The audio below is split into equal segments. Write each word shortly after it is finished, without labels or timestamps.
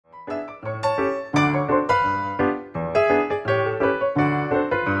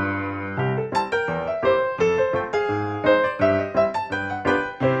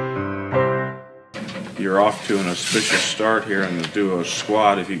off to an auspicious start here in the duo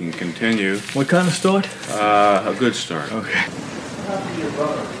squat. If you can continue. What kind of start? A good start. Okay.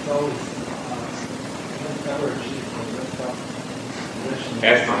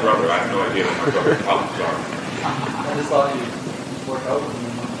 Ask my brother. I have no idea what my brother's problems are. I just thought you worked out with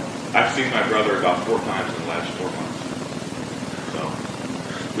him. I've seen my brother about 4 times in the last 4 months. So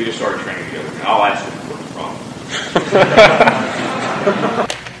we just started training together. And I'll ask him what the problem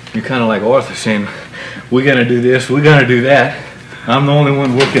is. You're kind of like Arthur saying, we're going to do this, we're going to do that. I'm the only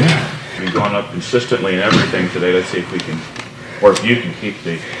one working out. We've gone up consistently in everything today. Let's see if we can, or if you can keep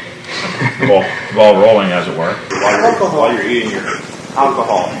the ball rolling, as it were. While you're eating your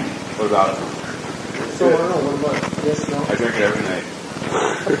alcohol, what about it? So I don't know, what about yes, no? I drink it every night.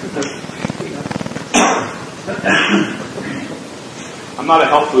 I'm not a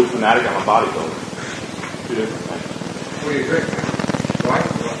health food fanatic, I'm a bodybuilder. 2 different things. What do you drink? Wine?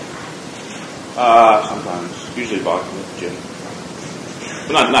 Sometimes. Usually vodka, gin.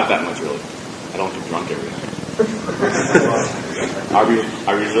 But not that much, really. I don't get drunk every night.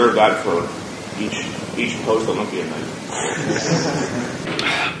 I reserve that for each post-Olympian night.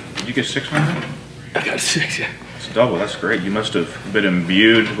 Did you get 6 right? I got 6, yeah. It's double, that's great. You must have been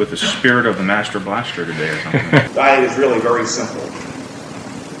imbued with the spirit of the Master Blaster today or something. Diet is really very simple.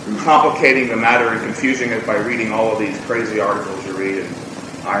 Complicating the matter and confusing it by reading all of these crazy articles you read in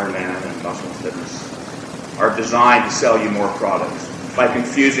Iron Man and Muscle Fitness are designed to sell you more products. By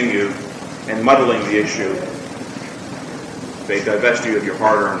confusing you and muddling the issue, they divest you of your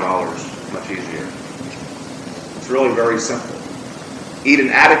hard-earned dollars much easier. It's really very simple. Eat an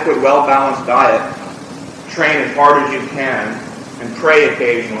adequate, well-balanced diet, train as hard as you can, and pray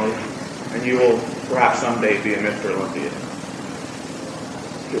occasionally, and you will perhaps someday be a Mr. Olympia.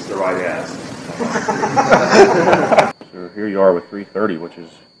 Just the right ass. So here you are with 330, which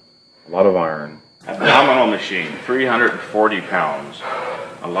is a lot of iron. A phenomenal machine, 340 pounds.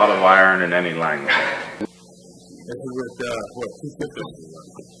 A lot of iron in any language. This is with, what, 250?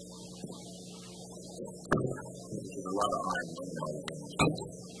 There's a lot of iron.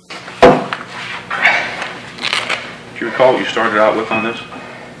 Do you recall what you started out with on this?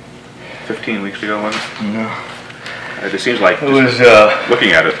 15 weeks ago, wasn't it? No. It seems like it was,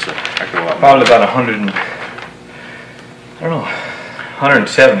 looking at it, it's a heck of a lot more. Probably about 100 and, I don't know,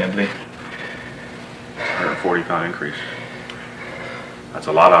 170, I believe. 140-pound increase. That's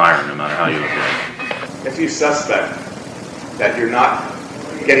a lot of iron, no matter how you look at it. If you suspect that you're not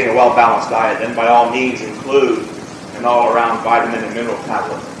getting a well-balanced diet, then by all means include an all-around vitamin and mineral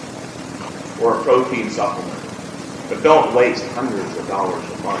tablet or a protein supplement. But don't waste hundreds of dollars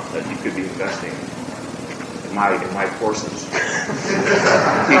a month that you could be investing in my courses,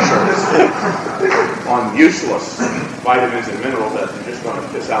 t-shirts, on useless vitamins and minerals that you're just going to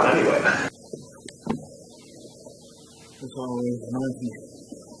piss out anyway. This always reminds me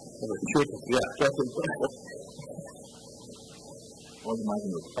of a trick. Yeah, that's it. Always reminds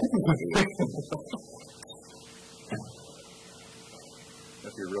me of a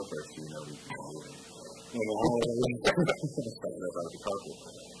That's your real first, you know.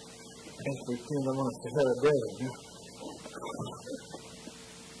 Thanks for tuning in on to better day.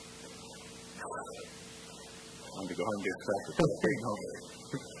 I'm going to go home and get practice for the big home.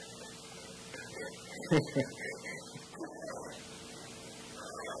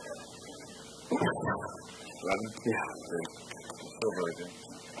 11? Yeah. Good. Still very good.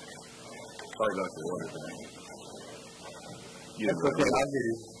 Sorry about the order tonight. That's okay. I did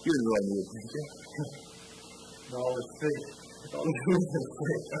it. You didn't really need it, did you? No, it's straight. It's all straight.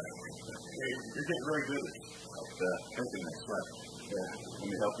 You're getting very good at thinking that sweat. Yeah. Let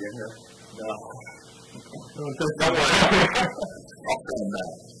me help you in here? No.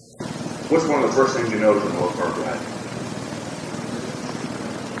 What's one of the first things you notice in a low-carb diet?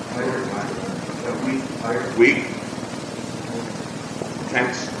 Weak,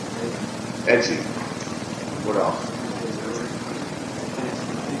 tense, edgy. What else?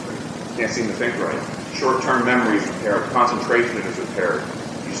 Can't seem to think right. Short-term memory is impaired. Concentration is impaired.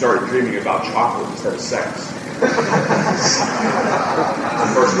 You start dreaming about chocolate instead of sex. It's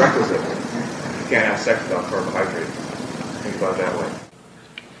the first requisite. You can't have sex without carbohydrates. Think about it that way.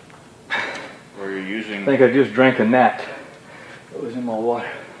 Where you're using... I think I just drank a gnat. It was in my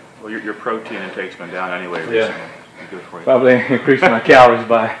water. Well, your protein intake's been down anyway recently. Yeah. Good for you. Probably increased my calories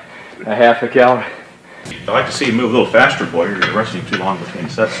by a half a calorie. I'd like to see you move a little faster, Boyer. You're resting too long between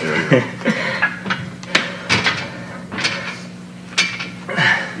sets here.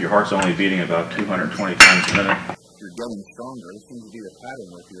 Your heart's only beating about 220 times a minute. You're getting stronger. It seems to be the pattern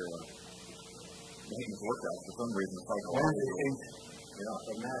with your maintenance workouts. For some reason, it's like, yeah,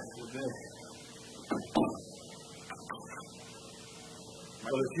 so now we're good. Well,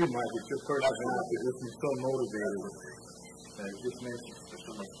 if you might, it's just sort of this is so motivated. It just makes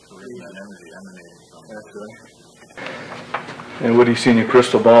so much charisma and energy emanating from it. That's right. And what do you see in your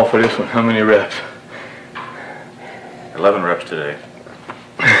crystal ball for this one? How many reps? 11 reps today.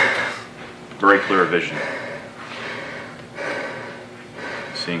 Very clear vision.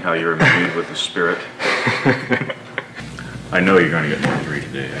 Seeing how you're imbued with the spirit. I know you're going to get more than 3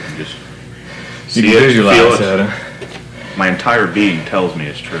 today. I can just see it, visualize feel it. that, My entire being tells me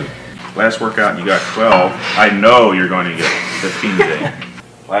it's true. Last workout you got 12. I know you're going to get 15 today.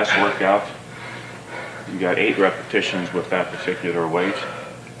 Last workout you got 8 repetitions with that particular weight.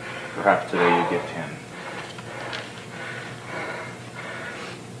 Perhaps today you get 10.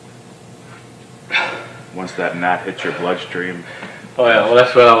 Once that gnat hits your bloodstream. Oh yeah, well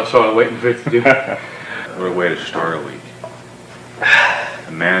that's what I was sort of waiting for it to do. What a way to start a week.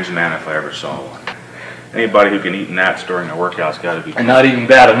 A man's man if I ever saw one. Anybody who can eat gnats during their workout's got to be. And not even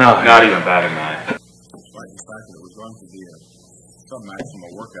bad enough. Not even bad enough. Despite the fact that it was going to be some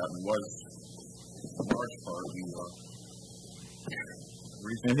maximal workout and was a large part of the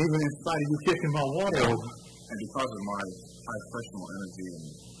reason. And even in spite of you kicking my water over. And because of my high personal energy and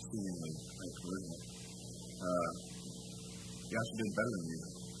seemingly high charisma, you actually did better than me.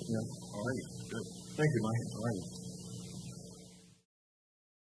 Yeah. All right. Good. Thank you, Mike. All right.